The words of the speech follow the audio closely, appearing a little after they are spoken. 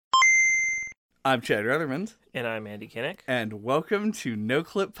I'm Chad Ruthermond, And I'm Andy Kinnick. and welcome to No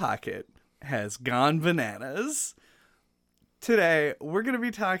Clip Pocket Has Gone Bananas. Today, we're going to be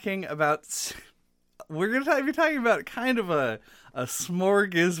talking about kind of a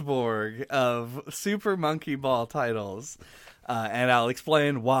smorgasbord of Super Monkey Ball titles, and I'll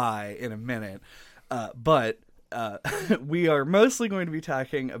explain why in a minute. But we are mostly going to be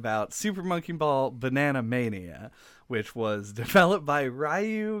talking about Super Monkey Ball Banana Mania, which was developed by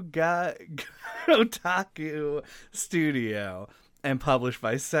Ryu Otaku Studio and published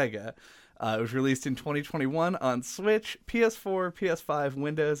by Sega. It was released in 2021 on Switch, PS4, PS5,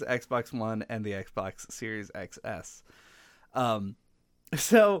 Windows, Xbox One, and the Xbox Series XS.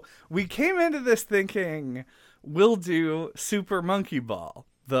 So we came into this thinking we'll do Super Monkey Ball,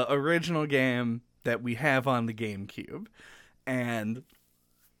 the original game that we have on the GameCube. And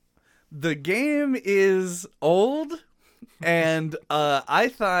the game is old, and I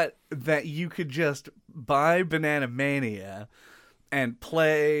thought that you could just buy Banana Mania and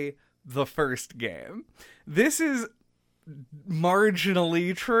play the first game. This is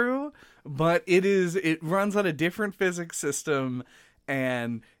marginally true, but it runs on a different physics system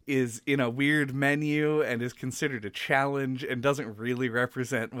and is in a weird menu and is considered a challenge and doesn't really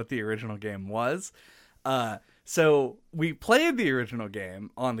represent what the original game was. So we played the original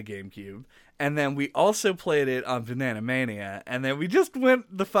game on the GameCube, and then we also played it on Banana Mania, and then we just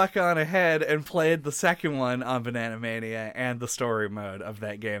went the fuck on ahead and played the second one on Banana Mania and the story mode of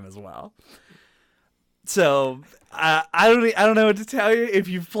that game as well. So I don't know what to tell you. If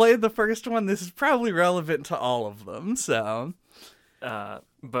you've played the first one, this is probably relevant to all of them. So,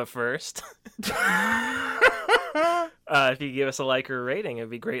 But first, if you give us a like or a rating, it'd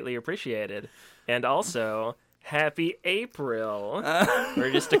be greatly appreciated. And also, happy April.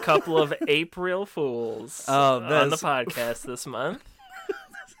 We're just a couple of April fools on the podcast this month.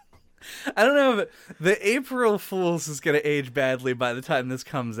 I don't know if the April Fools is going to age badly by the time this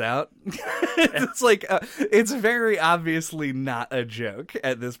comes out. It's like, it's very obviously not a joke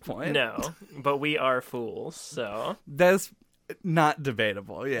at this point. No, but we are fools, so. That's not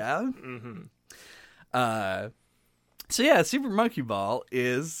debatable, yeah. Mm-hmm. So yeah, Super Monkey Ball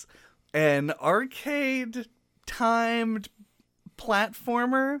is an arcade-timed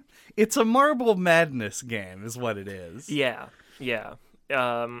platformer. It's a Marble Madness game, is what it is. Yeah.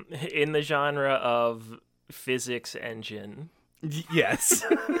 In the genre of physics engine. Yes.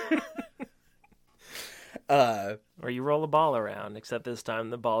 Where you roll a ball around, except this time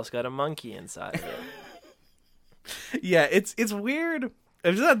the ball's got a monkey inside of it. Yeah, it's weird.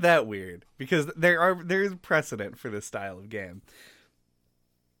 It's not that weird, because there's precedent for this style of game.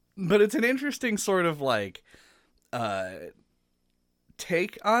 But it's an interesting sort of like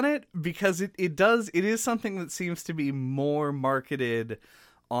take on it, because it is something that seems to be more marketed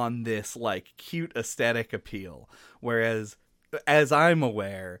on this like cute aesthetic appeal, whereas as I'm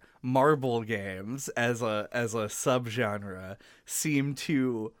aware, marble games as a subgenre seem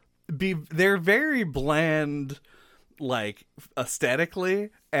to be, they're very bland like aesthetically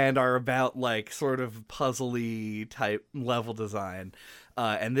and are about like sort of puzzly type level design.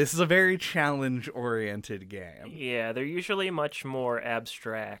 And this is a very challenge-oriented game. Yeah, they're usually much more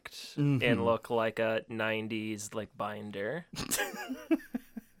abstract and look like a 90s like binder.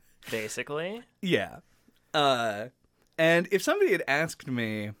 Basically. Yeah. And if somebody had asked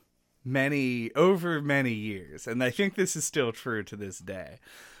me over many years, and I think this is still true to this day,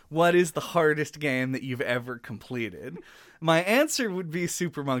 what is the hardest game that you've ever completed? My answer would be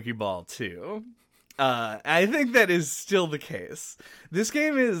Super Monkey Ball 2. I think that is still the case. This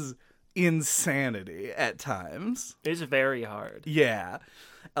game is insanity at times. It's very hard. Yeah.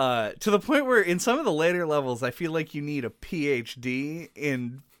 To the point where in some of the later levels, I feel like you need a PhD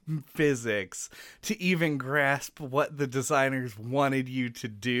in physics to even grasp what the designers wanted you to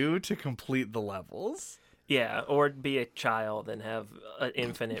do to complete the levels. Yeah, or be a child and have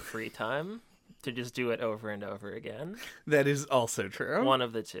infinite free time to just do it over and over again. That is also true. One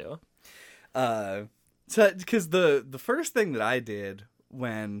of the two. So because the first thing that I did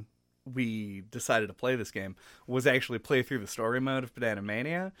when we decided to play this game was actually play through the story mode of Banana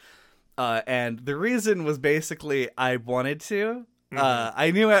Mania. And the reason was basically I wanted to.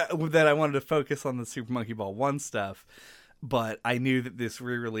 I knew that I wanted to focus on the Super Monkey Ball 1 stuff, but I knew that this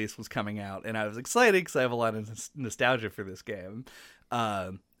re-release was coming out, and I was excited because I have a lot of nostalgia for this game.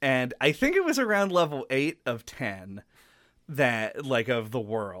 And I think it was around level 8 of 10 that, like, of the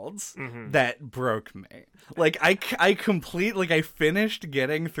worlds that broke me. Like, I finished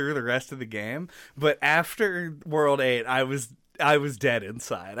getting through the rest of the game, but after World 8, I was I was dead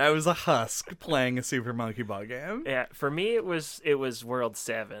inside. I was a husk playing a Super Monkey Ball game. Yeah, for me it was World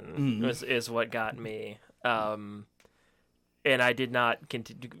 7 is what got me. And I did not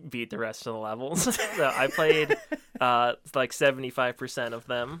beat the rest of the levels. So I played like 75% of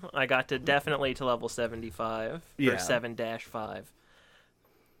them. I got to definitely to level 75 or 7-5.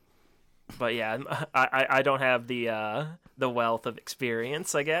 But yeah, I don't have the wealth of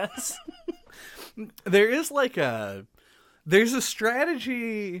experience, I guess. There's a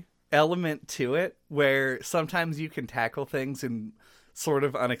strategy element to it where sometimes you can tackle things in sort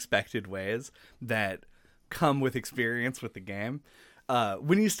of unexpected ways that come with experience with the game.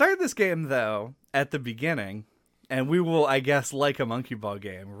 When you start this game, though, at the beginning, and we will, I guess, like a Monkey Ball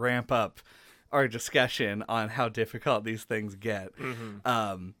game, ramp up our discussion on how difficult these things get.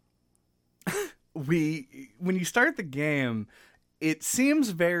 When you start the game, it seems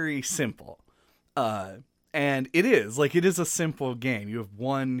very simple. And it is. Like, it is a simple game. You have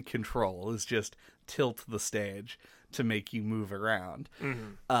one control, is just tilt the stage to make you move around.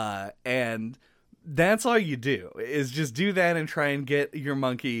 And that's all you do, is just do that and try and get your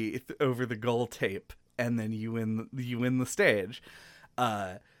monkey over the goal tape, and then you win the stage.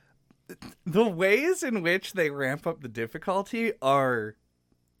 The ways in which they ramp up the difficulty are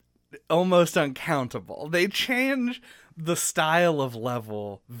almost uncountable. They change the style of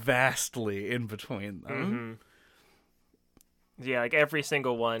level vastly in between them. Yeah, like every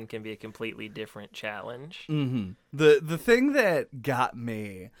single one can be a completely different challenge. The thing that got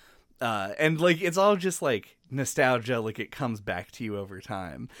me, and like it's all just like nostalgia, like it comes back to you over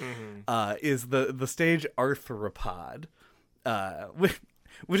time, is the stage Arthropod,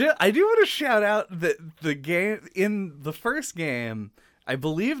 which I do want to shout out that the game, in the first game, I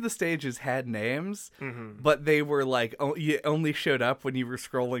believe the stages had names, but they were like you only showed up when you were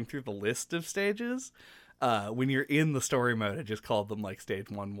scrolling through the list of stages. When you're in the story mode, I just called them like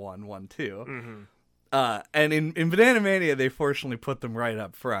stage 1, 1, 1, 2. And in Banana Mania, they fortunately put them right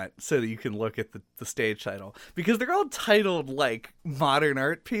up front so that you can look at the stage title, because they're all titled like modern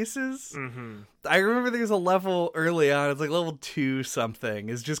art pieces. I remember there's a level early on, it's like level 2 something,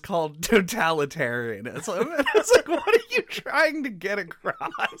 is just called Totalitarian. I was like, what are you trying to get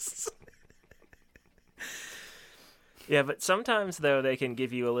across? Yeah, but sometimes, though, they can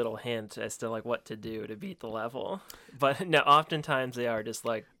give you a little hint as to like what to do to beat the level. But no, oftentimes they are just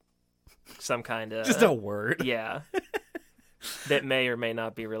like some kind of... just a word. Yeah. That may or may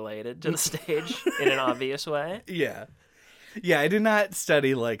not be related to the stage in an obvious way. Yeah. Yeah, I did not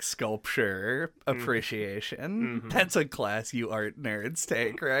study like sculpture appreciation. That's a class you art nerds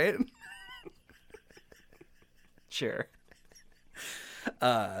take, right? Sure.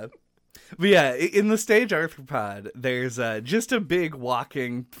 But yeah, in the stage Arthropod, there's just a big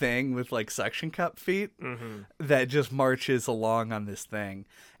walking thing with like suction cup feet that just marches along on this thing.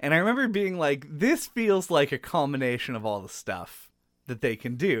 And I remember being like, this feels like a culmination of all the stuff that they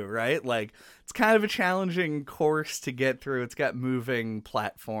can do, right? Like, it's kind of a challenging course to get through. It's got moving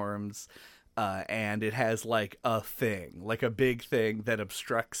platforms, and it has like a thing, like a big thing that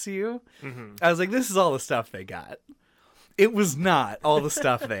obstructs you. I was like, this is all the stuff they got. It was not all the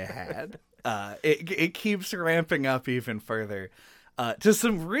stuff they had. It keeps ramping up even further to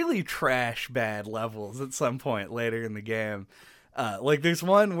some really trash bad levels at some point later in the game. Like there's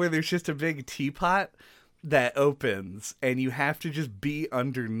one where there's just a big teapot that opens and you have to just be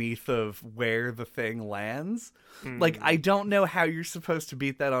underneath of where the thing lands. Like, I don't know how you're supposed to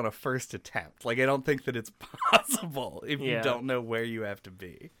beat that on a first attempt. Like, I don't think that it's possible if you don't know where you have to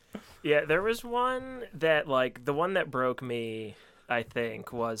be. Yeah, there was one that, like, the one that broke me, I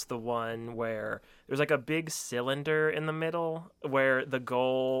think, was the one where there's, like, a big cylinder in the middle where the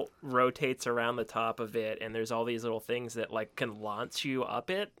goal rotates around the top of it, and there's all these little things that, like, can launch you up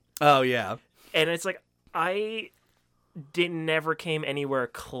it. Oh, yeah. And it's like, I never came anywhere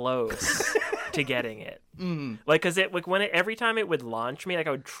close to getting it. Like, because it, like, every time it would launch me, like,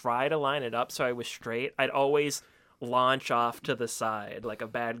 I would try to line it up so I was straight. I'd always launch off to the side like a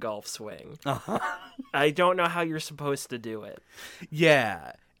bad golf swing. I don't know how you're supposed to do it.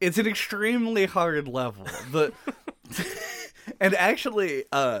 Yeah, it's an extremely hard level. And actually,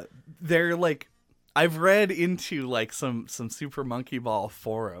 they're like, I've read into like some Super Monkey Ball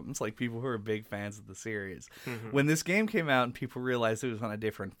forums, like people who are big fans of the series. When this game came out and people realized it was on a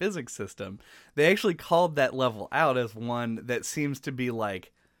different physics system, they actually called that level out as one that seems to be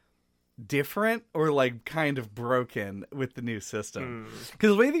like different or like kind of broken with the new system.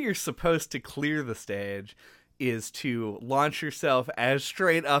 Because the way that you're supposed to clear the stage is to launch yourself as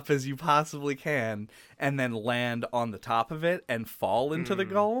straight up as you possibly can and then land on the top of it and fall into the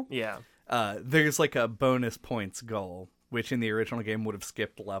goal. Yeah. There's like a bonus points goal which in the original game would have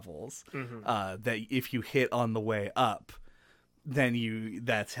skipped levels. That if you hit on the way up, then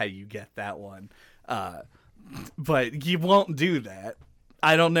that's how you get that one. But you won't do that.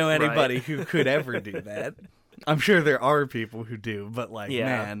 I don't know anybody who could ever do that. I'm sure there are people who do, but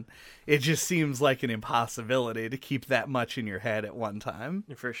man, it just seems like an impossibility to keep that much in your head at one time.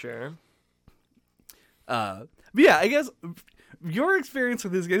 For sure. But yeah, I guess your experience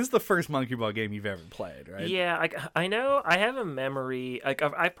with this game, this is the first Monkey Ball game you've ever played, right? Yeah, I know. I have a memory.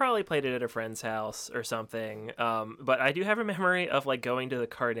 I probably played it at a friend's house or something. But I do have a memory of going to the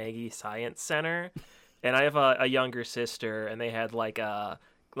Carnegie Science Center, and I have a younger sister, and they had a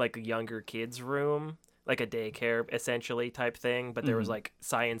younger kids room, like a daycare essentially type thing. But there was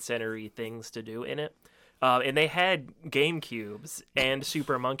science center-y things to do in it. And they had GameCubes and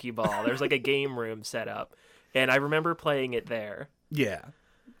Super Monkey Ball. There's a game room set up. And I remember playing it there. Yeah.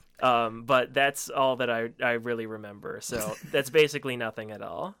 But that's all that I really remember. So that's basically nothing at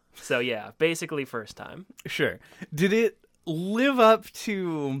all. So yeah, basically first time. Sure. Did it live up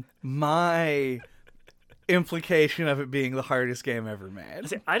to my implication of it being the hardest game ever made?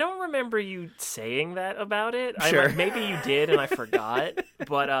 See, I don't remember you saying that about it. Sure. Maybe you did and I forgot.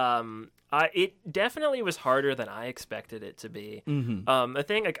 But it definitely was harder than I expected it to be. I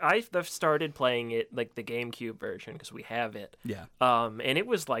think I've started playing it the GameCube version because we have it. Yeah. And it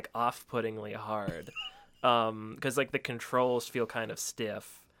was off-puttingly hard. Because the controls feel kind of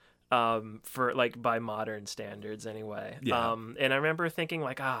stiff. For by modern standards anyway. Yeah. And I remember thinking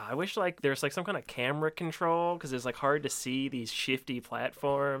I wish there's some kind of camera control because it's hard to see these shifty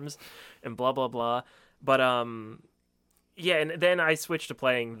platforms and blah blah blah. But yeah, and then I switched to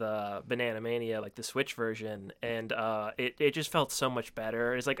playing the Banana Mania, the Switch version, and it just felt so much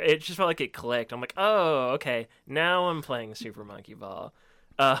better. It's it just felt like it clicked. I'm oh, okay, now I'm playing Super Monkey Ball.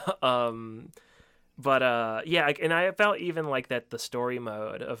 But yeah, and I felt even that the story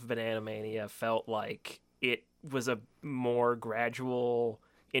mode of Banana Mania felt like it was a more gradual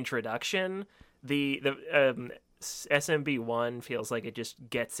introduction. The SMB1 feels like it just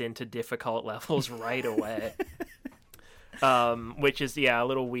gets into difficult levels right away. Which is, a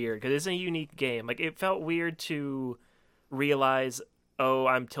little weird because it's a unique game. It felt weird to realize, oh,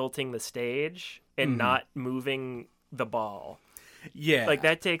 I'm tilting the stage and not moving the ball. Yeah.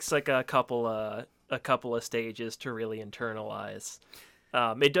 That takes a couple of stages to really internalize.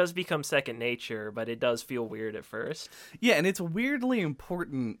 It does become second nature, but it does feel weird at first. Yeah, and it's weirdly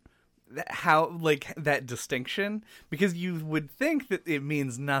important how that distinction, because you would think that it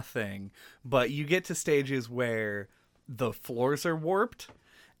means nothing, but you get to stages where the floors are warped,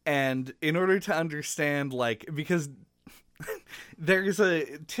 and in order to understand because there's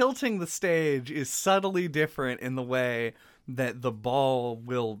tilting the stage is subtly different in the way that the ball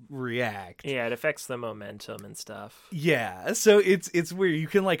will react. Yeah, it affects the momentum and stuff. Yeah, so it's weird. You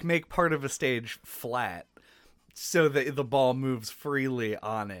can make part of a stage flat so that the ball moves freely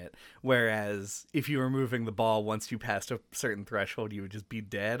on it, whereas if you were moving the ball once you passed a certain threshold, you would just be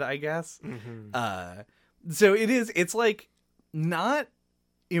dead, I guess. So it's not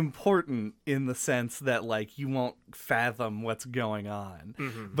important in the sense that you won't fathom what's going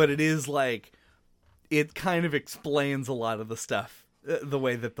on, but it is it kind of explains a lot of the stuff, the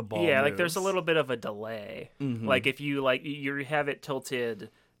way that the ball moves. There's a little bit of a delay. If you you have it tilted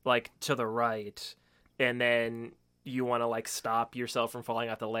to the right, and then you want to stop yourself from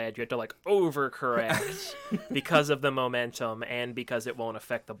falling off the ledge, you have to overcorrect because of the momentum and because it won't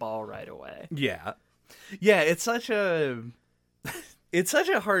affect the ball right away. Yeah, it's such a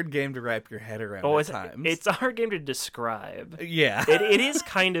hard game to wrap your head around at times. It's a hard game to describe. Yeah. It is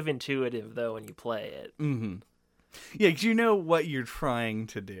kind of intuitive, though, when you play it. Yeah, because you know what you're trying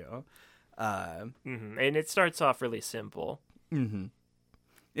to do. And it starts off really simple.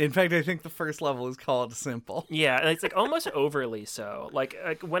 In fact, I think the first level is called Simple. Yeah, it's almost overly so.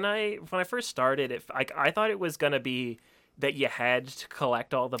 When I first started, I thought it was going to be that you had to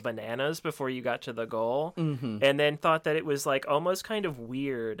collect all the bananas before you got to the goal, and then thought that it was almost kind of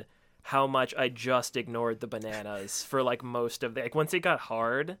weird how much I just ignored the bananas for most of the once it got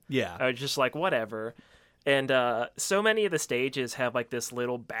hard. Yeah, I was just whatever. And so many of the stages have this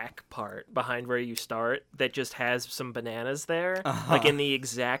little back part behind where you start that just has some bananas there, in the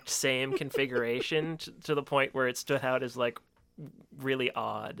exact same configuration to the point where it stood out as really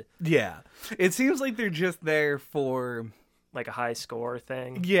odd. Yeah, it seems like they're just there for a high score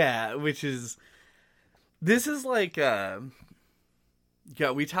thing. Yeah, this is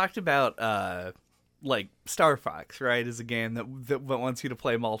we talked about like Star Fox, right, is a game that wants you to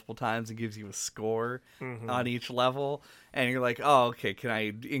play multiple times and gives you a score on each level, and you're like, oh, okay, can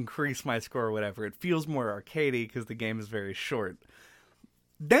I increase my score or whatever? It feels more arcadey because the game is very short.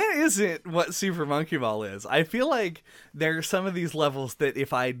 That isn't what Super Monkey Ball is. I feel like there are some of these levels that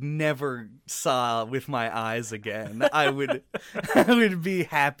if I never saw with my eyes again, I would be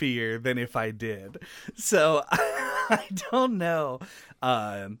happier than if I did. So I don't know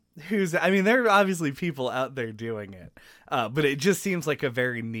who's. I mean, there are obviously people out there doing it, but it just seems like a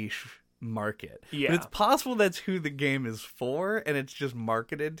very niche market. Yeah. But it's possible that's who the game is for, and it's just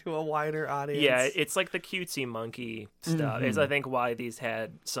marketed to a wider audience. Yeah, it's like the cutesy monkey stuff. It's, I think, why these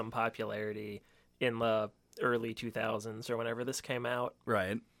had some popularity in the early 2000s or whenever this came out.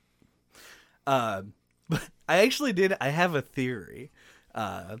 Right. But I have a theory.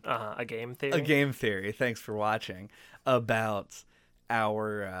 A game theory? A game theory, thanks for watching, about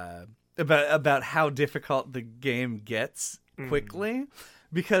our about how difficult the game gets quickly.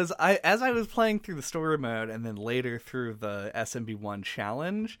 Because as I was playing through the story mode and then later through the SMB1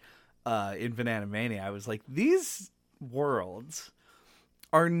 challenge in Banana Mania, I was like, these worlds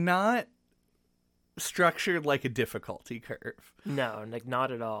are not structured like a difficulty curve. No, like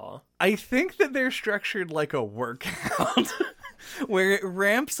not at all. I think that they're structured like a workout. Where it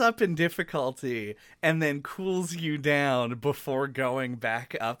ramps up in difficulty and then cools you down before going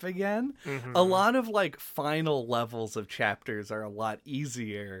back up again. A lot of like final levels of chapters are a lot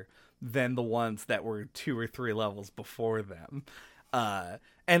easier than the ones that were 2 or 3 levels before them.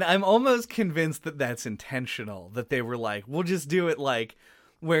 And I'm almost convinced that that's intentional, that they were like, we'll just do it like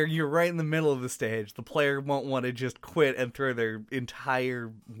where you're right in the middle of the stage. The player won't want to just quit and throw their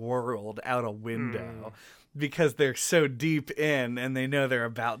entire world out a window. Because they're so deep in and they know they're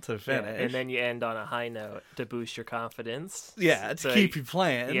about to finish. Yeah, and then you end on a high note to boost your confidence. Yeah, to keep you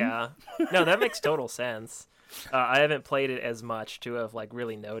playing. Yeah. No, that makes total sense. I haven't played it as much to have like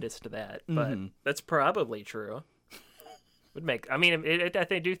really noticed that, but that's probably true. Would make. I mean,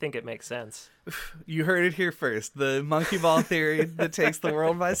 I do think it makes sense. You heard it here first. The monkey ball theory that takes the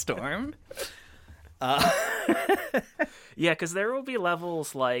world by storm. Yeah, because there will be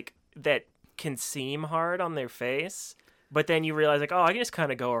levels like that can seem hard on their face, but then you realize like, oh, I can just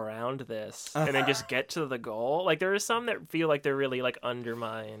kind of go around this and then just get to the goal. Like there are some that feel like they're really like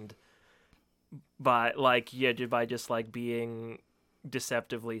undermined by like by just like being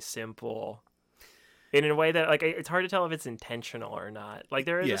deceptively simple in a way that like it's hard to tell if it's intentional or not. Like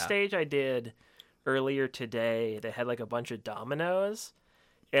there is a stage I did earlier today that had like a bunch of dominoes.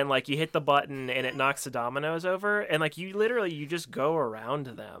 And, like, you hit the button and it knocks the dominoes over. And, like, you just go around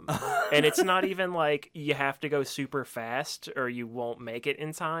them. And it's not even, like, you have to go super fast or you won't make it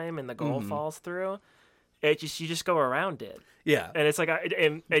in time and the goal falls through. You just go around it. Yeah. And it's like,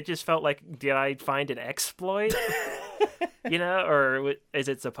 it just felt like, did I find an exploit? You know, or is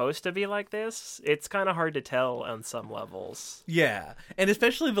it supposed to be like this? It's kind of hard to tell on some levels. Yeah, and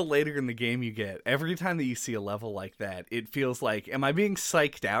especially the later in the game you get, every time that you see a level like that, it feels like, am I being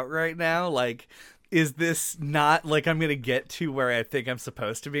psyched out right now? Like, is this not, like, I'm going to get to where I think I'm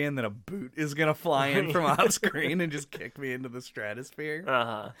supposed to be, and then a boot is going to fly in from off screen and just kick me into the stratosphere?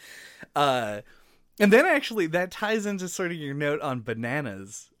 And then, actually, that ties into sort of your note on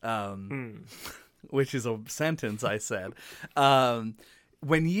bananas. Which is a sentence I said.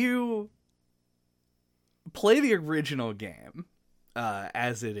 When you play the original game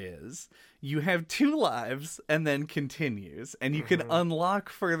as it is, you have 2 lives and then continues. And you can unlock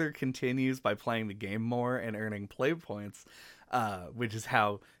further continues by playing the game more and earning play points, which is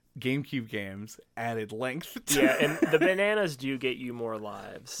how GameCube games added length to and the bananas do get you more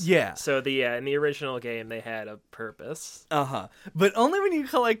lives. Yeah. So in the original game they had a purpose. But only when you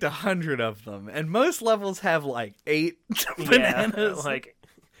collect 100 of them, and most levels have like 8 bananas. Yeah, like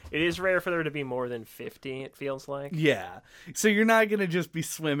it is rare for there to be more than 50, it feels like. Yeah. So you're not going to just be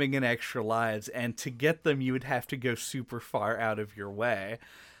swimming in extra lives, and to get them you would have to go super far out of your way.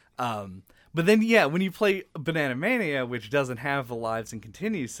 But then, when you play Banana Mania, which doesn't have the lives and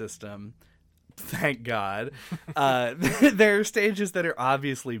continue system, thank God, there are stages that are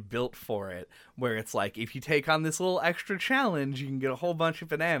obviously built for it, where it's like, if you take on this little extra challenge, you can get a whole bunch of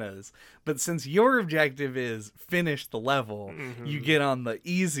bananas. But since your objective is finish the level, you get on the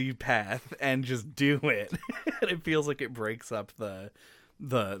easy path and just do it. And it feels like it breaks up the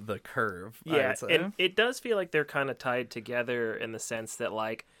curve. Yeah, and it does feel like they're kind of tied together in the sense that,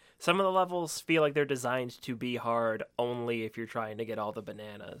 like, some of the levels feel like they're designed to be hard only if you're trying to get all the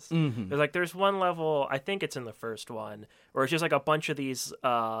bananas. There's one level, I think it's in the first one, where it's just like a bunch of these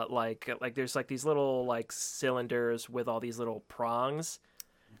like there's like these little like cylinders with all these little prongs,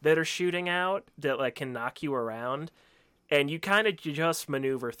 that are shooting out that like can knock you around. And you kind of just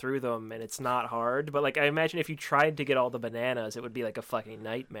maneuver through them, and it's not hard. But, like, I imagine if you tried to get all the bananas, it would be, like, a fucking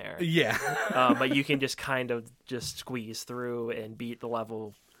nightmare. Yeah. But you can just kind of just squeeze through and beat the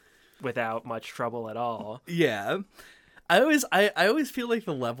level without much trouble at all. Yeah. I always feel like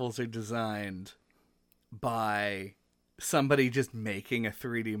the levels are designed by somebody just making a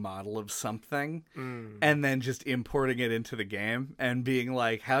 3D model of something and then just importing it into the game and being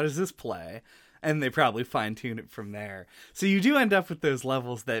like, how does this play? And they probably fine-tune it from there. So you do end up with those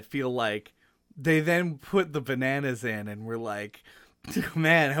levels that feel like they then put the bananas in and we're like,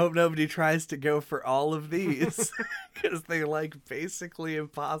 man, hope nobody tries to go for all of these because they're like basically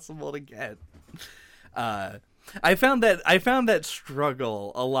impossible to get. I found that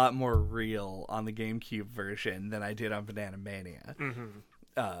struggle a lot more real on the GameCube version than I did on Banana Mania,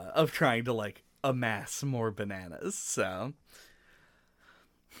 of trying to like amass more bananas. So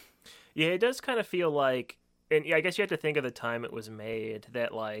yeah, it does kind of feel like, and I guess you have to think of the time it was made,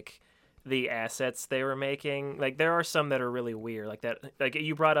 that like the assets they were making, like there are some that are really weird, like that, like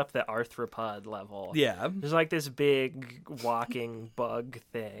you brought up the arthropod level. Yeah, there's like this big walking bug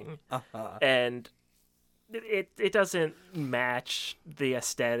thing, and it doesn't match the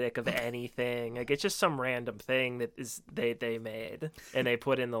aesthetic of anything. Like it's just some random thing that is they made and they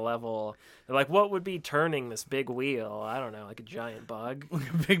put in the level. They're like, what would be turning this big wheel? I don't know, like a giant bug.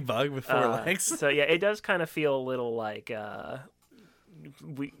 Like a big bug with 4 legs. So yeah, it does kind of feel a little like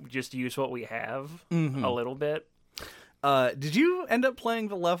we just use what we have a little bit. Did you end up playing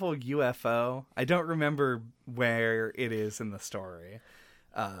the level UFO? I don't remember where it is in the story.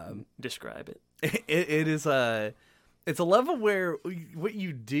 Describe it. It is it's a level where what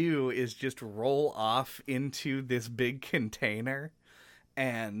you do is just roll off into this big container,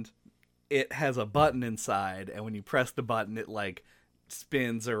 and it has a button inside, and when you press the button, it like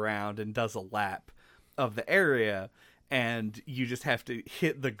spins around and does a lap of the area, and you just have to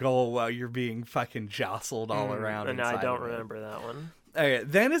hit the goal while you're being fucking jostled all around. And I don't remember that one. Okay,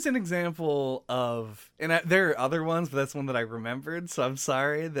 that is an example of, and there are other ones, but that's one that I remembered, so I'm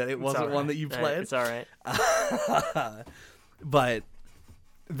sorry that it wasn't one that you played. It's all right. But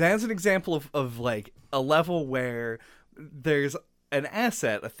that's an example of like a level where there's an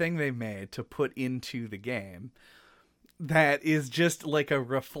asset, a thing they made to put into the game that is just like a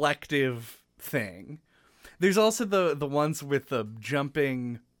reflective thing. There's also the ones with the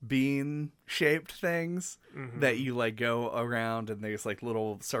jumping bean shaped things that you like go around, and there's like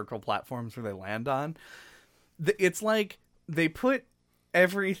little circle platforms where they land on. It's like they put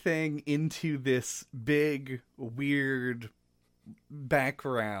everything into this big weird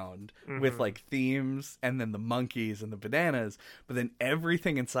background with like themes, and then the monkeys and the bananas, but then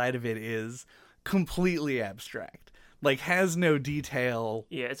everything inside of it is completely abstract, like has no detail.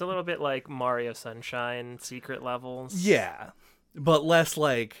 Yeah, it's a little bit like Mario Sunshine secret levels. Yeah, but less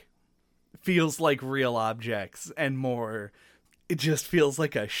like feels like real objects and more it just feels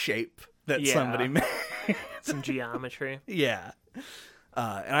like a shape that somebody made. Some geometry. Yeah.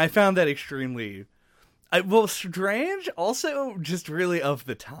 And I found that extremely strange, also just really of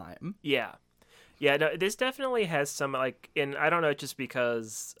the time. Yeah. Yeah, no, this definitely has some, like, and I don't know, just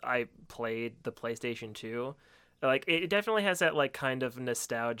because I played the PlayStation 2, like, it definitely has that, like, kind of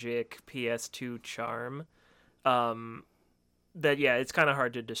nostalgic PS2 charm. That, yeah, it's kind of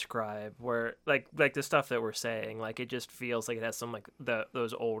hard to describe, where, like the stuff that we're saying, like, it just feels like it has some, like,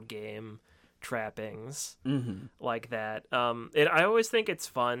 those old game trappings like that. And I always think it's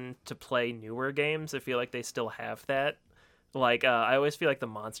fun to play newer games. I feel like they still have that. Like, I always feel like the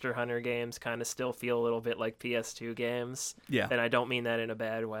Monster Hunter games kind of still feel a little bit like PS2 games. Yeah. And I don't mean that in a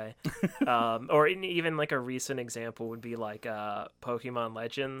bad way. Or even, like, a recent example would be, like, Pokemon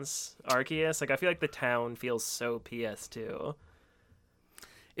Legends Arceus. Like, I feel like the town feels so PS2.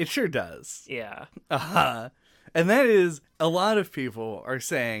 It sure does. Yeah. And that is, a lot of people are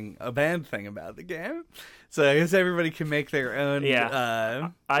saying a bad thing about the game. So I guess everybody can make their own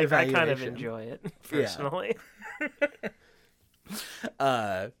I evaluation. kind of enjoy it, personally.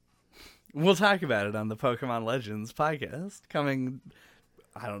 We'll talk about it on the Pokemon Legends podcast coming,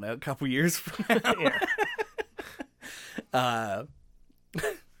 I don't know, a couple years from now. But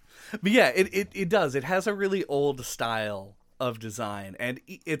yeah, it does. It has a really old style of design, and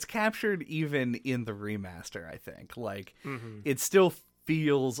it's captured even in the remaster, I think. Like, it still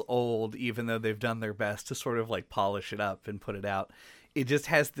feels old, even though they've done their best to sort of like polish it up and put it out. It just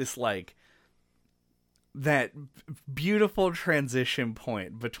has this like that beautiful transition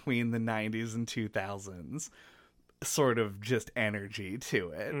point between the 90s and 2000s sort of just energy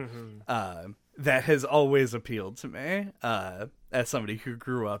to it that has always appealed to me as somebody who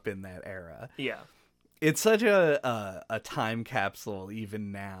grew up in that era. Yeah. It's such a time capsule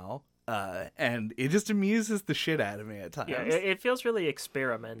even now, and it just amuses the shit out of me at times. Yeah, it feels really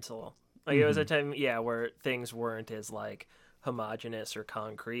experimental. Like, it was a time, where things weren't as, like, homogenous or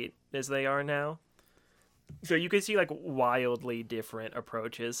concrete as they are now. So you could see, like, wildly different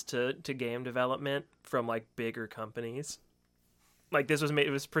approaches to game development from, like, bigger companies. Like, it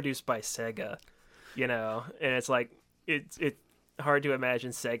was produced by Sega, and it's like, it's hard to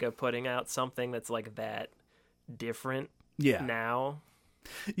imagine Sega putting out something that's, like, that different now.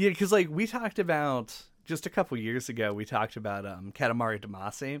 Yeah, because, like, we talked about... Just a couple years ago, we talked about Katamari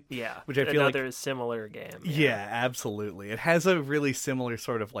Damacy. Yeah, which I feel another similar game. Yeah, absolutely. It has a really similar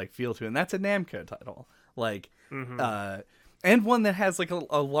sort of like feel to it, and that's a Namco title. Like, and one that has like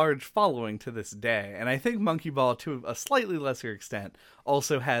a large following to this day. And I think Monkey Ball, to a slightly lesser extent,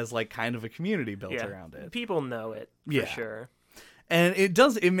 also has like kind of a community built around it. People know it for sure. And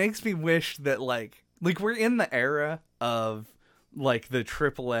it makes me wish that like we're in the era of like the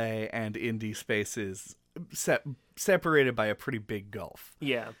AAA and indie spaces separated by a pretty big gulf.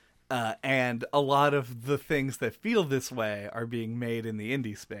 Yeah. And a lot of the things that feel this way are being made in the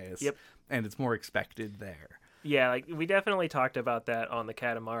indie space. Yep. And it's more expected there. Yeah, like we definitely talked about that on the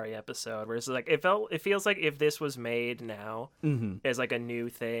Katamari episode, where it's like it feels like if this was made now as like a new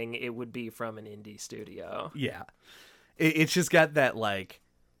thing, it would be from an indie studio. Yeah. It's just got that like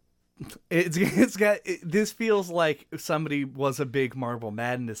this feels like somebody was a big Marble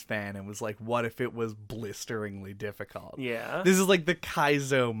Madness fan and was like, what if it was blisteringly difficult? Yeah. This is like the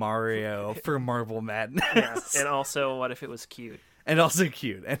Kaizo Mario for Marble Madness. Yeah. And also, what if it was cute? And also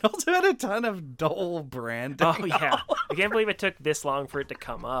cute. And also had a ton of Dole branding. Oh, yeah. I can't believe it took this long for it to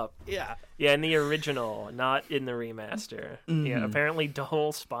come up. Yeah. Yeah, in the original, not in the remaster. Yeah, apparently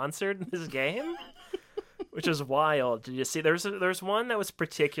Dole sponsored this game. Which is wild. Did you see? There's one that was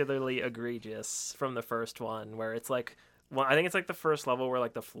particularly egregious from the first one, where it's like, I think it's like the first level where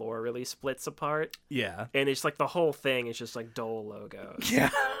like the floor really splits apart. Yeah, and it's like the whole thing is just like Dole logos.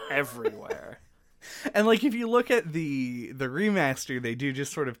 Yeah, everywhere. And like if you look at the remaster, they do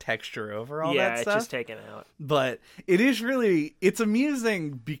just sort of texture over all that stuff. Yeah, it's just taken out. But it's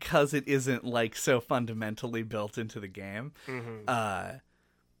amusing because it isn't like so fundamentally built into the game.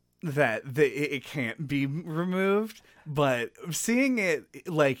 That it can't be removed, but seeing it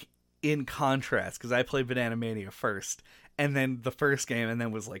like in contrast, because I played Banana Mania first, and then the first game, and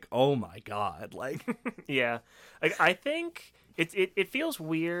then was like, oh my god, like yeah, like I think it feels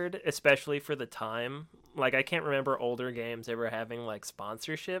weird, especially for the time. Like I can't remember older games ever having like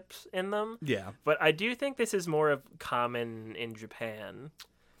sponsorships in them. Yeah, but I do think this is more of common in Japan.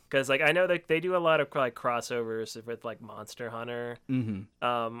 Because, like, I know that they do a lot of, like, crossovers with, like, Monster Hunter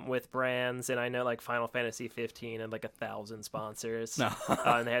with brands. And I know, like, Final Fantasy 15 had, like, 1,000 sponsors. No.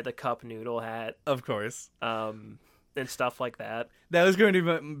 And they had the Cup Noodle hat. Of course. And stuff like that. That was going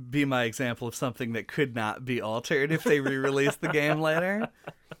to be my example of something that could not be altered if they re-released the game later.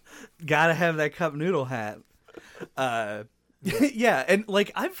 Gotta have that Cup Noodle hat. Yeah, and,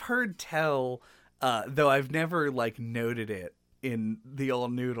 like, I've heard tell, though I've never, like, noted it, in the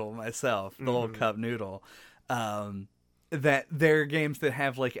old noodle myself, the old Cup Noodle, that there are games that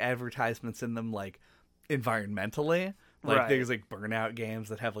have like advertisements in them, like environmentally, like there's like Burnout games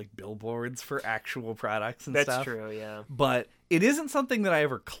that have like billboards for actual products and stuff. That's true, yeah. But it isn't something that I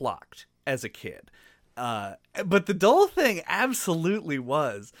ever clocked as a kid. But the Dole thing absolutely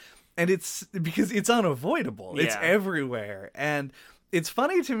was, and it's because it's unavoidable. Yeah. It's everywhere, and it's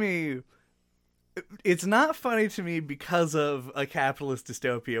funny to me. It's not funny to me because of a capitalist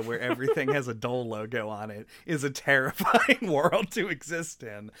dystopia where everything has a Dole logo on it is a terrifying world to exist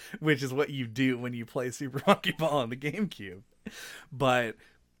in, which is what you do when you play Super Monkey Ball on the GameCube. But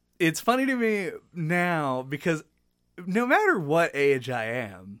it's funny to me now because no matter what age I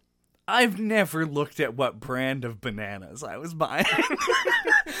am, I've never looked at what brand of bananas I was buying.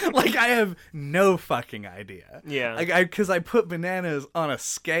 Like, I have no fucking idea. Yeah. Like, because I put bananas on a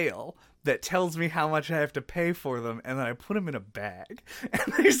scale that tells me how much I have to pay for them, and then I put them in a bag.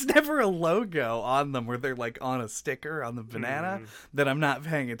 And there's never a logo on them where they're, like, on a sticker on the banana that I'm not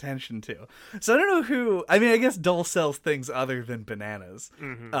paying attention to. So I don't know who... I mean, I guess Dole sells things other than bananas,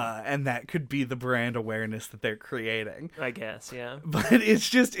 and that could be the brand awareness that they're creating. I guess, yeah. But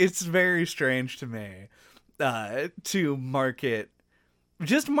it's very strange to me to market...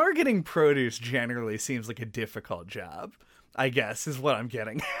 Just marketing produce generally seems like a difficult job, I guess, is what I'm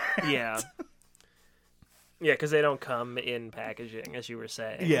getting at. Yeah. Yeah, because they don't come in packaging, as you were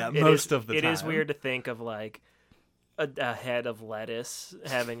saying. Yeah, most of the time. It is weird to think of, like, a head of lettuce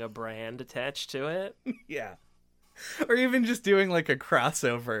having a brand attached to it. Yeah. Or even just doing like a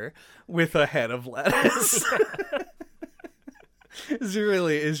crossover with a head of lettuce.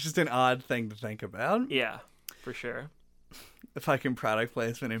 It's just an odd thing to think about. Yeah, for sure. Fucking product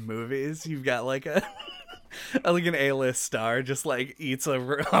placement in movies. You've got like like an A-list star just like eats a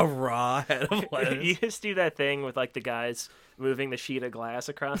raw head of lettuce. You just do that thing with like the guys moving the sheet of glass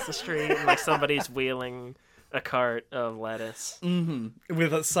across the street and like somebody's wheeling a cart of lettuce. Mm-hmm.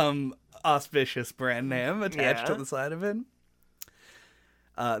 With some auspicious brand name attached to the side of it.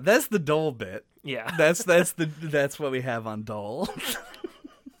 That's the Dole bit. Yeah. That's what we have on Dole.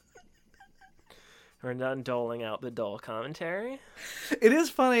 We're done doling out the Dole commentary. It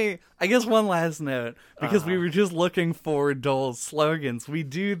is funny. I guess one last note, because we were just looking for Dole's slogans. We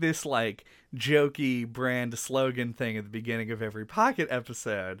do this like jokey brand slogan thing at the beginning of every Pocket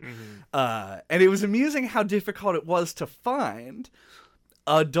episode. Mm-hmm. And it was amusing how difficult it was to find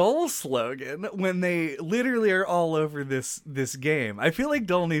a Dole slogan when they literally are all over this game. I feel like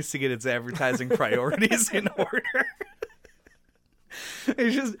Dole needs to get its advertising priorities in order.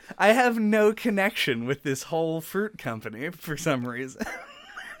 It's just, I have no connection with this whole fruit company for some reason.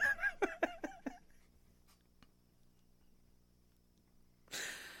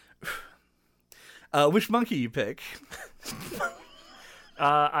 Which monkey you pick?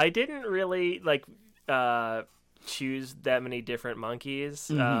 I didn't really choose that many different monkeys,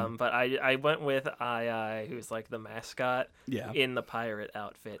 but I went with Ai, who's like the mascot in the pirate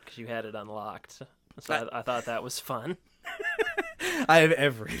outfit because you had it unlocked. So I thought that was fun. I have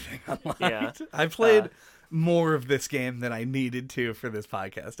everything unlocked. Yeah. I played more of this game than I needed to for this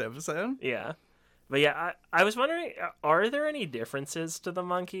podcast episode. Yeah. But yeah, I was wondering, are there any differences to the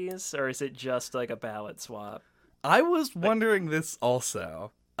monkeys, or is it just like a ballot swap? I was wondering this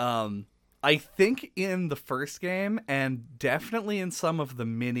also. I think in the first game, and definitely in some of the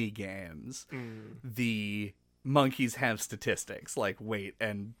mini games, the monkeys have statistics like weight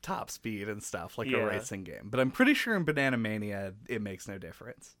and top speed and stuff like a racing game. But I'm pretty sure in Banana Mania it makes no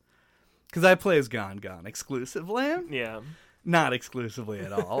difference. Because I play as Gon exclusively. Yeah. Not exclusively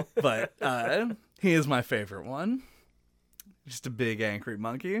at all, but he is my favorite one. Just a big angry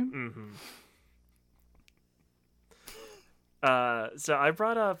monkey. Mm-hmm. So I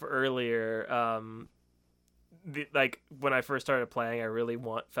brought up earlier, when I first started playing, I really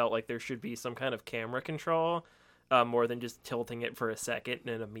felt like there should be some kind of camera control, more than just tilting it for a second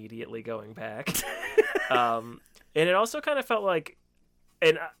and immediately going back. And it also kind of felt like,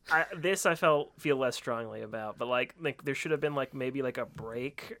 and I feel less strongly about, but like there should have been like maybe like a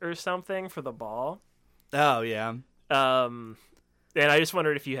break or something for the ball. Oh yeah. And I just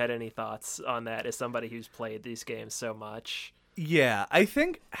wondered if you had any thoughts on that as somebody who's played these games so much. Yeah, I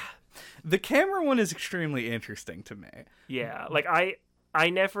think the camera one is extremely interesting to me. Yeah, like I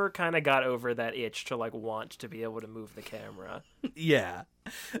never kind of got over that itch to like want to be able to move the camera. Yeah.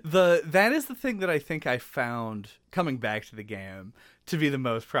 That is the thing that I think I found coming back to the game to be the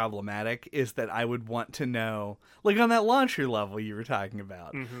most problematic, is that I would want to know, like on that launcher level you were talking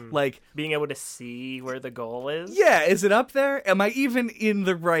about, like being able to see where the goal is. Yeah, is it up there? Am I even in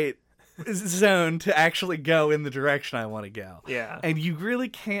the right zone to actually go in the direction I want to go? Yeah. And you really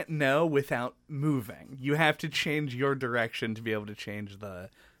can't know without moving. You have to change your direction to be able to change the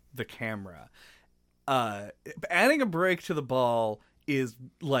camera. Adding a break to the ball is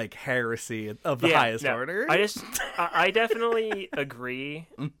like heresy of the highest order. I definitely agree.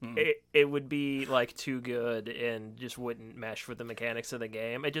 It would be like too good and just wouldn't mesh with the mechanics of the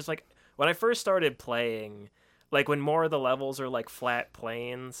game. It just like when I first started playing, like when more of the levels are like flat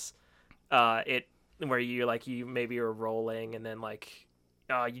plains, where you maybe are rolling and then like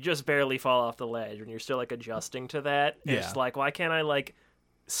you just barely fall off the ledge when you're still like adjusting to that. And it's like, why can't I like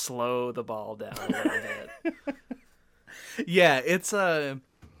slow the ball down a little bit? Yeah, that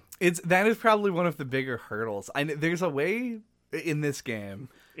is probably one of the bigger hurdles. There's a way in this game.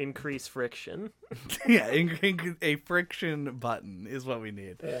 Increase friction. Yeah, a friction button is what we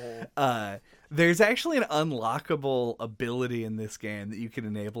need. There's actually an unlockable ability in this game that you can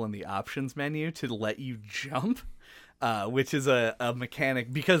enable in the options menu to let you jump, which is a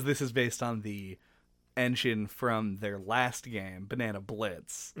mechanic, because this is based on the engine from their last game, Banana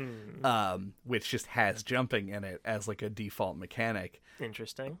Blitz, which just has jumping in it as like a default mechanic.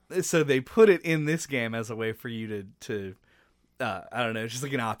 Interesting. So they put it in this game as a way for you to I don't know, just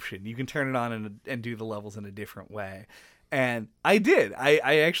like an option. You can turn it on and do the levels in a different way. And I did.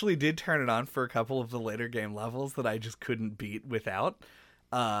 I actually did turn it on for a couple of the later game levels that I just couldn't beat without.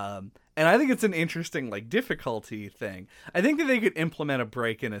 And I think it's an interesting like difficulty thing. I think that they could implement a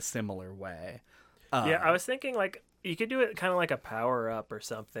break in a similar way. Yeah, I was thinking like You could do it kind of like a power-up or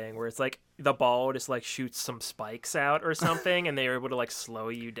something, where it's like the ball just like shoots some spikes out or something, and they're able to like slow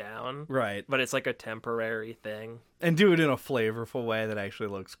you down. Right. But it's like a temporary thing. And do it in a flavorful way that actually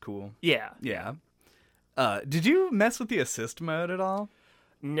looks cool. Yeah. Yeah. Did you mess with the assist mode at all?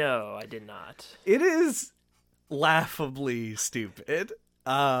 No, I did not. It is laughably stupid.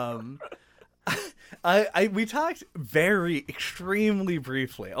 We talked extremely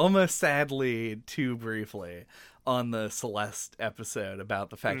briefly, almost sadly too briefly, on the Celeste episode about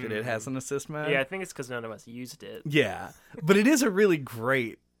the fact that it has an assist mode. Yeah, I think it's because none of us used it. Yeah, but it is a really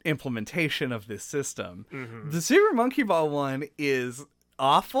great implementation of this system. The Super Monkey Ball one is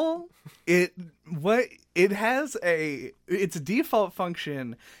awful. Its default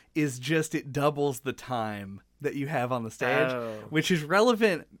function is just it doubles the time that you have on the stage, which is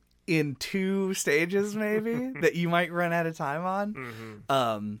relevant in 2 stages maybe that you might run out of time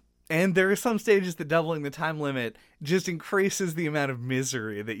on. And there are some stages that doubling the time limit just increases the amount of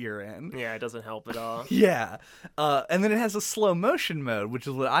misery that you're in. Yeah, it doesn't help at all. Yeah. And then it has a slow motion mode, which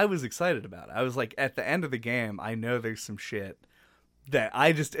is what I was excited about. I was like, at the end of the game, I know there's some shit that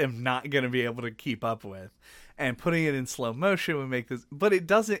I just am not going to be able to keep up with. And putting it in slow motion would make this... But it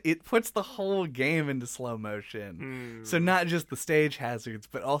doesn't... It puts the whole game into slow motion. So not just the stage hazards,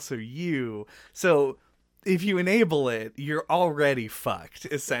 but also you. So... if you enable it, you're already fucked,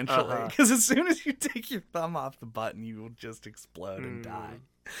 essentially. Because as soon as you take your thumb off the button, you will just explode and die.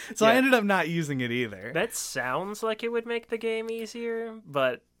 So I ended up not using it either. That sounds like it would make the game easier,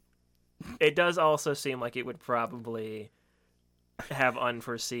 but it does also seem like it would probably have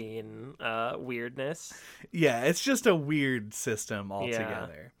unforeseen weirdness. Yeah, it's just a weird system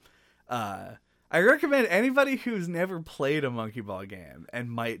altogether. Yeah. I recommend anybody who's never played a Monkey Ball game and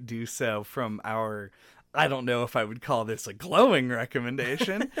might do so from our... I don't know if I would call this a glowing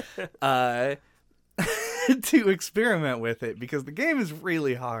recommendation, to experiment with it, because the game is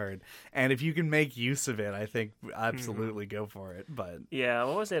really hard, and if you can make use of it, I think absolutely go for it. But yeah,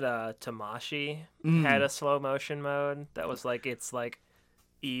 what was it? Tamashii had a slow motion mode that was like it's like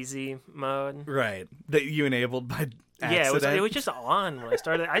easy mode, right? That you enabled by accident. Yeah, it was just on when I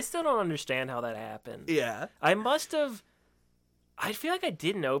started. I still don't understand how that happened. Yeah, I must have. I feel like I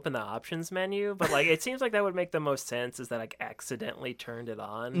didn't open the options menu, but like it seems like that would make the most sense is that I accidentally turned it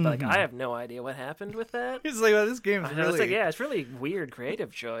on. But like I have no idea what happened with that. It's like, well, this game's really... It's like, yeah, it's really weird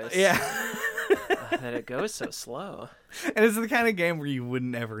creative choice. Yeah. That it goes so slow. And it's the kind of game where you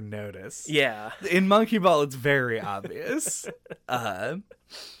wouldn't ever notice. Yeah. In Monkey Ball, it's very obvious. But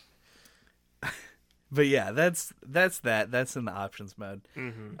yeah, that's that. That's in the options mode.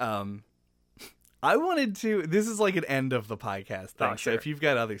 I wanted to... This is like an end of the podcast thing, so if you've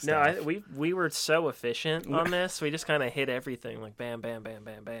got other stuff... No, we were so efficient on this. We just kind of hit everything, like bam, bam, bam,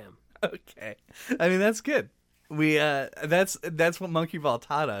 bam, bam. Okay. I mean, that's good. We that's what Monkey Ball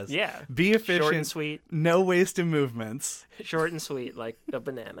taught us. Yeah. Be efficient. Short and sweet. No wasted movements. Short and sweet, like a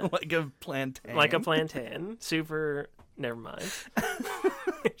banana. Like a plantain. Like a plantain. Super... Never mind.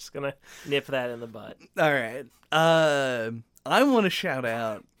 Just gonna nip that in the butt. All right. I want to shout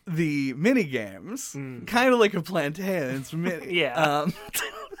out the mini games, kind of like a plantain. It's mini. Yeah.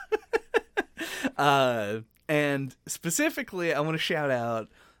 And specifically, I want to shout out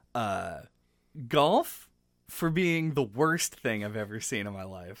golf for being the worst thing I've ever seen in my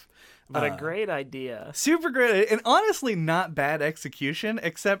life. But a great idea. Super great. And honestly, not bad execution,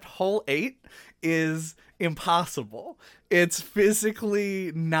 except hole 8 is impossible. It's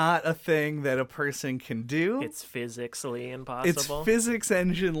physically not a thing that a person can do. It's physically impossible. It's physics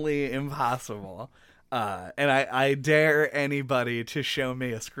enginely impossible. And I dare anybody to show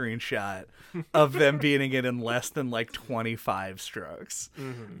me a screenshot of them beating it in less than like 25 strokes.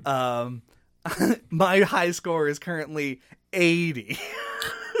 My high score is currently 80.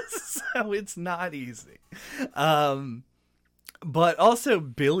 So it's not easy. But also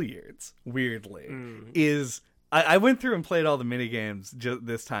billiards, weirdly, is... I went through and played all the mini games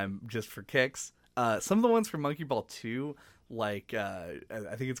this time just for kicks. Some of the ones for Monkey Ball 2, like I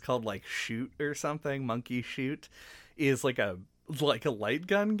think it's called like Shoot or something, Monkey Shoot, is like a light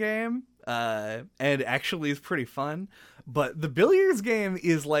gun game, and actually is pretty fun. But the billiards game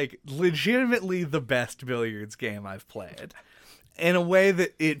is like legitimately the best billiards game I've played, in a way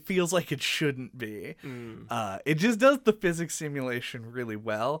that it feels like it shouldn't be. It just does the physics simulation really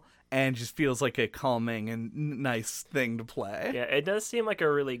well, and just feels like a calming and nice thing to play. Yeah, it does seem like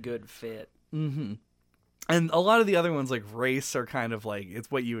a really good fit. And a lot of the other ones, like Race, are kind of like, it's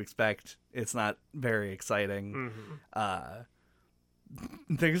what you expect. It's not very exciting.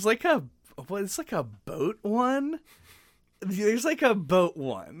 There's like a boat one there's like a boat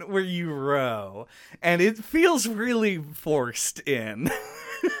one where you row, and it feels really forced in.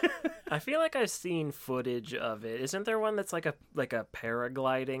 I feel like I've seen footage of it. Isn't there one that's like a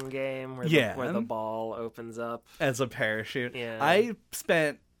paragliding game where where the ball opens up as a parachute? Yeah. I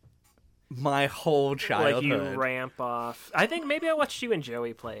spent my whole childhood. Like you ramp off. I think maybe I watched you and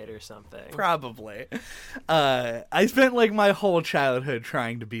Joey play it or something. Probably. I spent like my whole childhood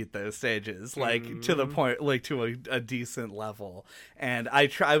trying to beat those stages, like to the point, like to a decent level. And I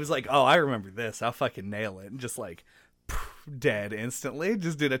was like, oh, I remember this. I'll fucking nail it. And just like dead instantly.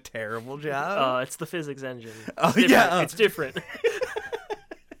 Just did a terrible job. It's the physics engine. It's different.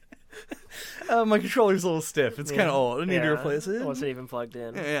 My controller's a little stiff. It's kind of old. I need to replace it. It wasn't even plugged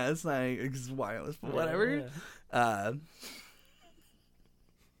in. Yeah, it's not. It's wireless, but whatever. So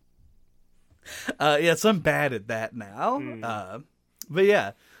I'm bad at that now. But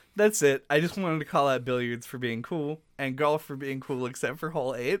yeah, that's it. I just wanted to call out billiards for being cool and golf for being cool, except for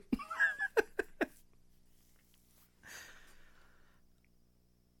hole 8.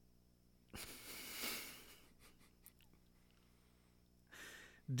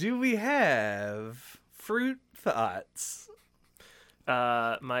 Do we have fruit thoughts?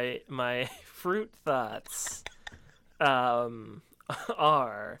 My fruit thoughts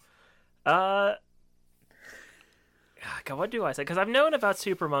are God, what do I say? Because I've known about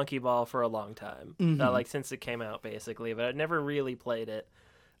Super Monkey Ball for a long time, like since it came out, basically, but I'd never really played it.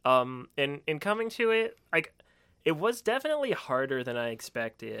 And in coming to it, like it was definitely harder than I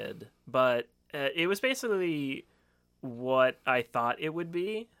expected, but it was basically what I thought it would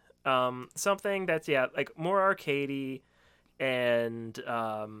be. Something that's like more arcadey and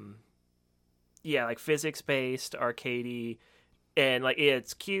like physics based arcadey, and like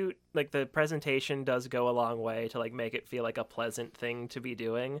it's cute. Like the presentation does go a long way to like make it feel like a pleasant thing to be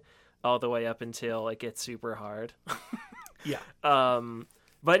doing, all the way up until it gets super hard.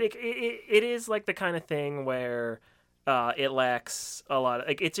 But it is like the kind of thing where it lacks a lot of,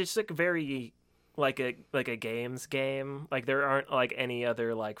 like it's just like very like a games game. Like there aren't like any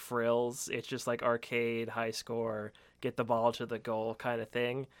other like frills. It's just like arcade, high score, get the ball to the goal kind of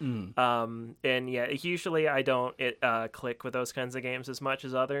thing. And yeah, usually I don't click with those kinds of games as much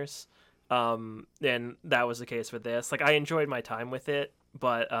as others. And that was the case with this. Like I enjoyed my time with it,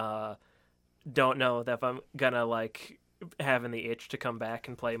 but don't know that if I'm gonna like having the itch to come back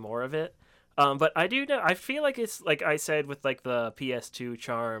and play more of it. But I do know, I feel like it's like I said with like the PS2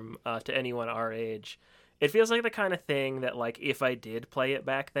 charm to anyone our age. It feels like the kind of thing that like if I did play it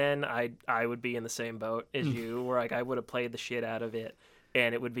back then, I would be in the same boat as you, where like I would have played the shit out of it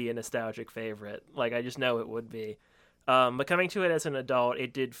and it would be a nostalgic favorite. Like I just know it would be. But coming to it as an adult,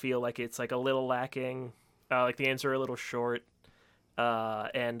 it did feel like it's like a little lacking. Like the games are a little short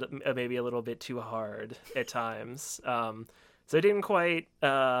and maybe a little bit too hard at times. So it didn't quite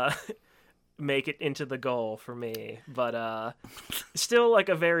make it into the goal for me, but still like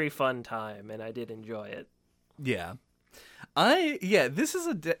a very fun time, and I did enjoy it. This is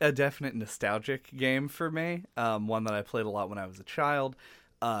a definite nostalgic game for me. One that I played a lot when I was a child,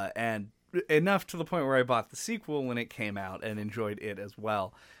 and enough to the point where I bought the sequel when it came out and enjoyed it as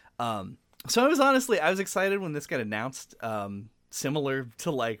well. So I was excited when this got announced. Similar to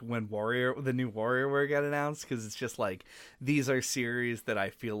like when the new WarioWare got announced, because it's just like these are series that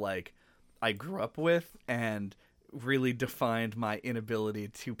I feel like I grew up with and really defined my inability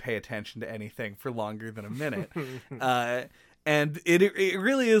to pay attention to anything for longer than a minute. And it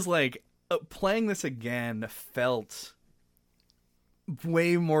really is like playing this again felt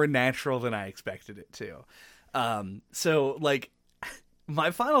way more natural than I expected it to. So like my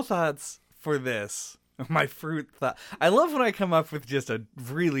final thoughts for this, my fruit thought. I love when I come up with just a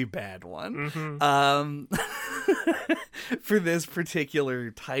really bad one. For this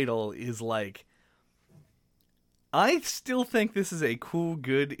particular title is like, I still think this is a cool,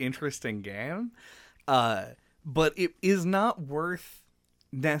 good, interesting game, but it is not worth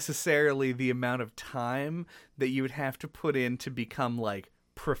necessarily the amount of time that you would have to put in to become like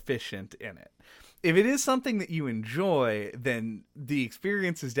proficient in it. If it is something that you enjoy, then the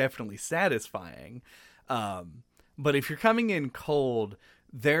experience is definitely satisfying. But if you're coming in cold,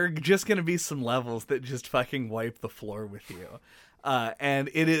 there are just going to be some levels that just fucking wipe the floor with you. And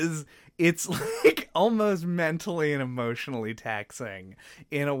it's like almost mentally and emotionally taxing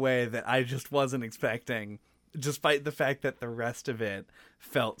in a way that I just wasn't expecting, despite the fact that the rest of it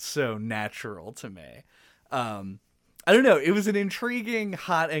felt so natural to me. I don't know. It was an intriguing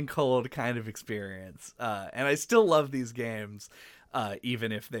hot and cold kind of experience. And I still love these games,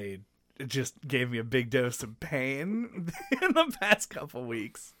 even if they just gave me a big dose of pain in the past couple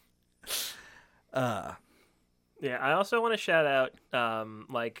weeks. Yeah, I also want to shout out,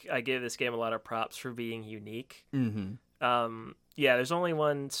 I give this game a lot of props for being unique. Yeah, there's only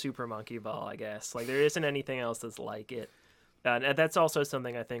one Super Monkey Ball, I guess. Like, there isn't anything else that's like it. And that's also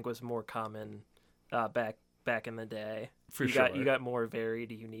something I think was more common back in the day. For sure. You got more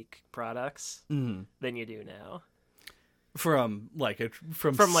varied, unique products than you do now. From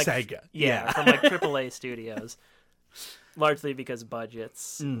Sega. Yeah, from like AAA studios. Largely because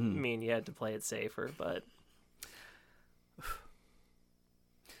budgets mean you had to play it safer, but...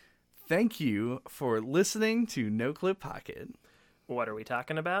 Thank you for listening to No Clip Pocket. What are we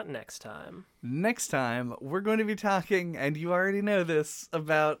talking about next time? Next time, we're going to be talking, and you already know this,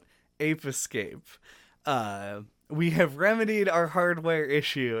 about Ape Escape. We have remedied our hardware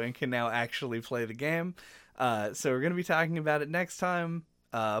issue and can now actually play the game. So we're going to be talking about it next time.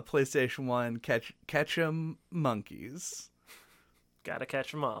 PlayStation 1, catch 'em monkeys. Gotta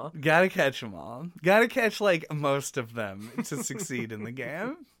catch them all. Gotta catch them all. Gotta catch, like, most of them to succeed in the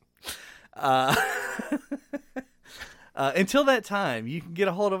game. Until that time, you can get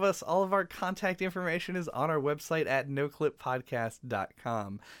a hold of us. All of our contact information is on our website at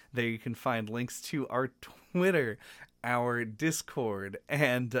noclippodcast.com. There you can find links to our Twitter, our Discord,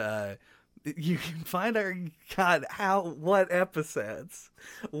 and you can find our what episodes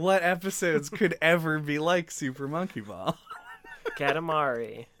could ever be like Super Monkey Ball.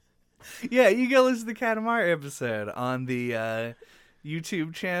 Katamari. Yeah, you go listen to the Katamari episode on the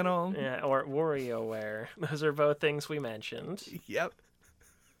YouTube channel. Yeah, or WarioWare. Those are both things we mentioned. Yep.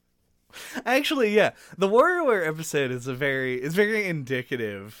 Actually, yeah, the WarioWare episode is very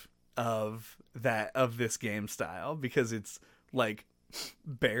indicative of this game style, because it's like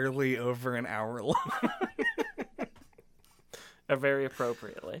barely over an hour long. Very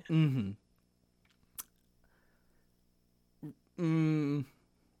appropriately.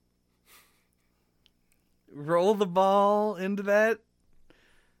 Roll the ball into that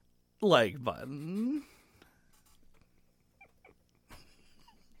like button.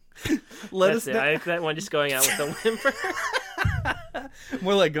 That's it. I like that one, just going out with a whimper.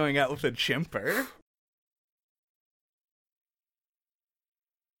 More like going out with a chimper.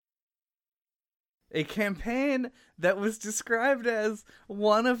 A campaign that was described as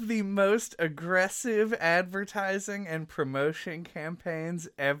one of the most aggressive advertising and promotion campaigns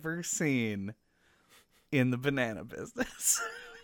ever seen in the banana business.